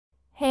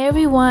Hey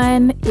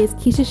everyone, it's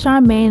Keisha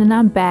Charmaine and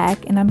I'm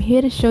back, and I'm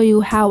here to show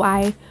you how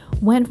I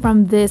went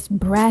from this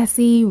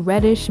brassy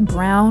reddish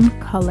brown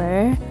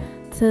color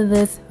to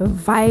this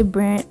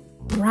vibrant,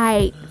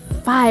 bright,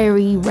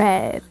 fiery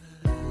red.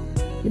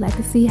 If you'd like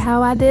to see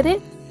how I did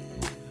it,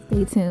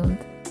 stay tuned.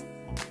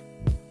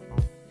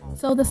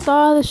 So the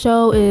star of the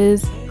show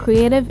is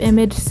Creative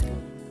Image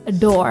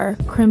Adore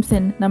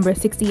Crimson number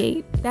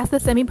 68. That's the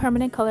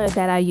semi-permanent color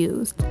that I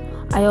used.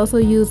 I also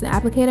used an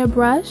applicator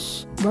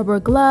brush, rubber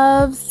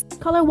gloves.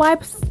 Color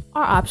wipes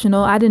are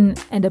optional. I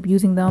didn't end up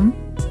using them.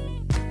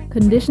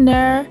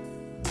 Conditioner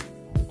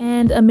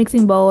and a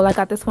mixing bowl. I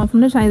got this one from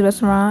the Chinese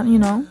restaurant, you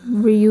know,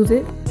 reuse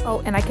it.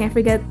 Oh, and I can't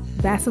forget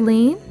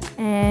Vaseline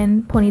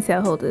and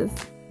ponytail holders.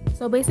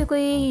 So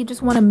basically, you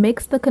just want to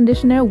mix the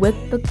conditioner with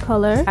the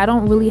color. I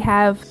don't really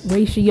have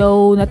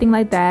ratio, nothing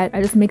like that.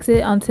 I just mix it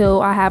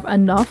until I have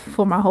enough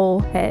for my whole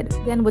head.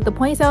 Then with the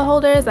ponytail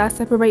holders, I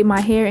separate my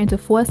hair into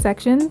 4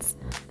 sections.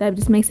 That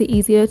just makes it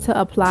easier to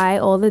apply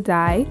all the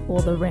dye,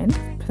 all the rinse,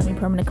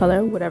 semi-permanent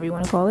color, whatever you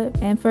want to call it.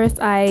 And first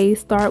I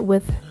start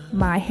with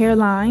my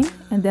hairline,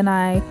 and then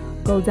I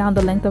go down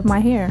the length of my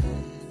hair.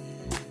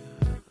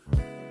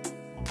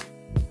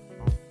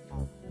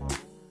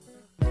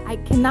 I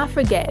cannot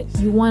forget,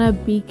 you want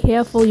to be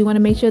careful. You want to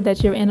make sure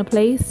that you're in a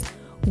place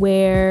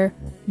where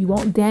you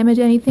won't damage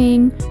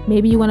anything.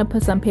 Maybe you want to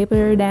put some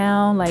paper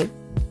down, like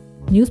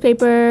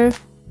newspaper,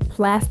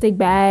 plastic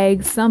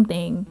bags,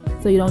 something,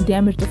 so you don't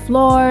damage the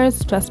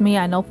floors. Trust me,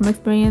 I know from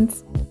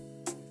experience.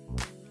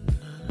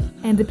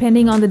 And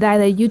depending on the dye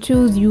that you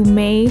choose, you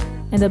may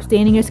end up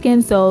staining your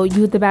skin, so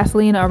use the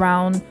Vaseline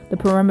around the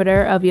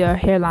perimeter of your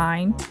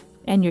hairline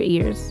and your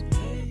ears.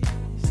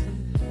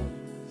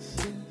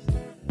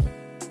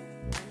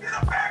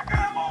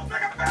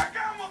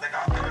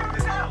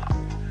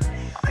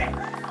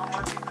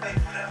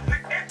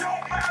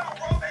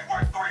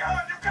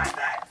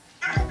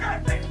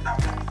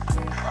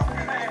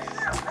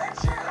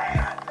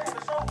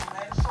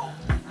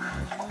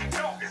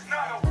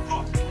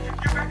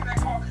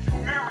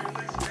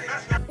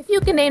 If you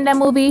can name that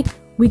movie,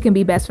 we can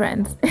be best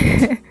friends.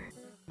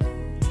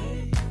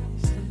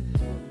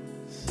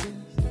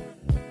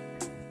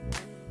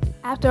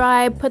 After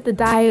I put the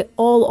dye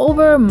all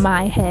over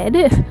my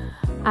head,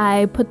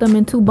 I put them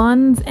in 2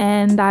 buns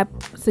and I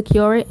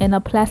secure it in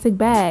a plastic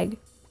bag.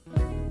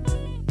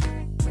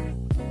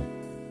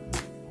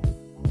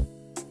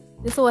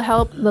 This will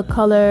help the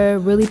color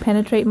really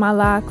penetrate my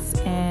locks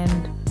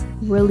and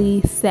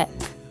really set.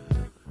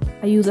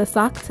 I use a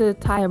sock to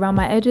tie around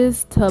my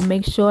edges to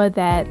make sure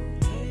that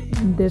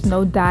there's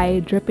no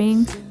dye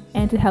dripping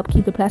and to help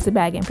keep the plastic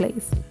bag in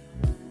place.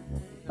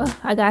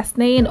 I got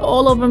stain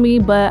all over me,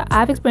 but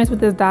I've experienced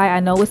with this dye. I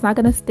know it's not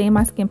going to stain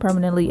my skin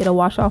permanently. It'll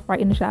wash off right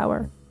in the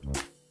shower.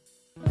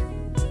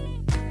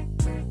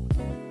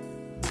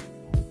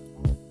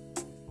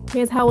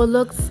 Here's how it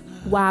looks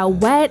while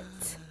wet.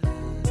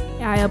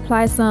 I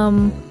apply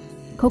some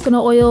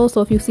coconut oil,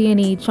 so if you see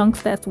any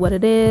chunks, that's what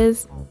it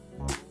is.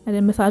 I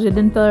then massage it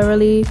in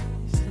thoroughly,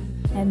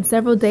 and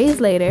several days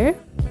later,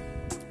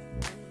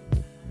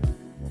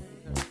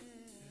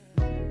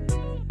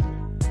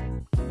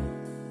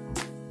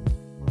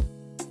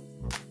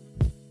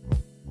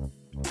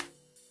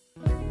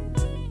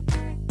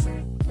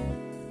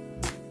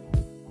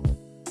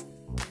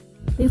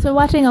 thanks for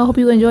watching. I hope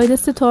you enjoyed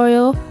this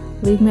tutorial.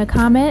 Leave me a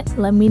comment,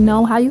 let me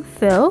know how you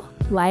feel.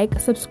 Like,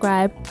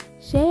 subscribe,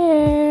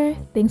 share.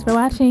 Thanks for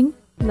watching.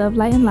 Love,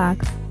 light, and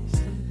locks.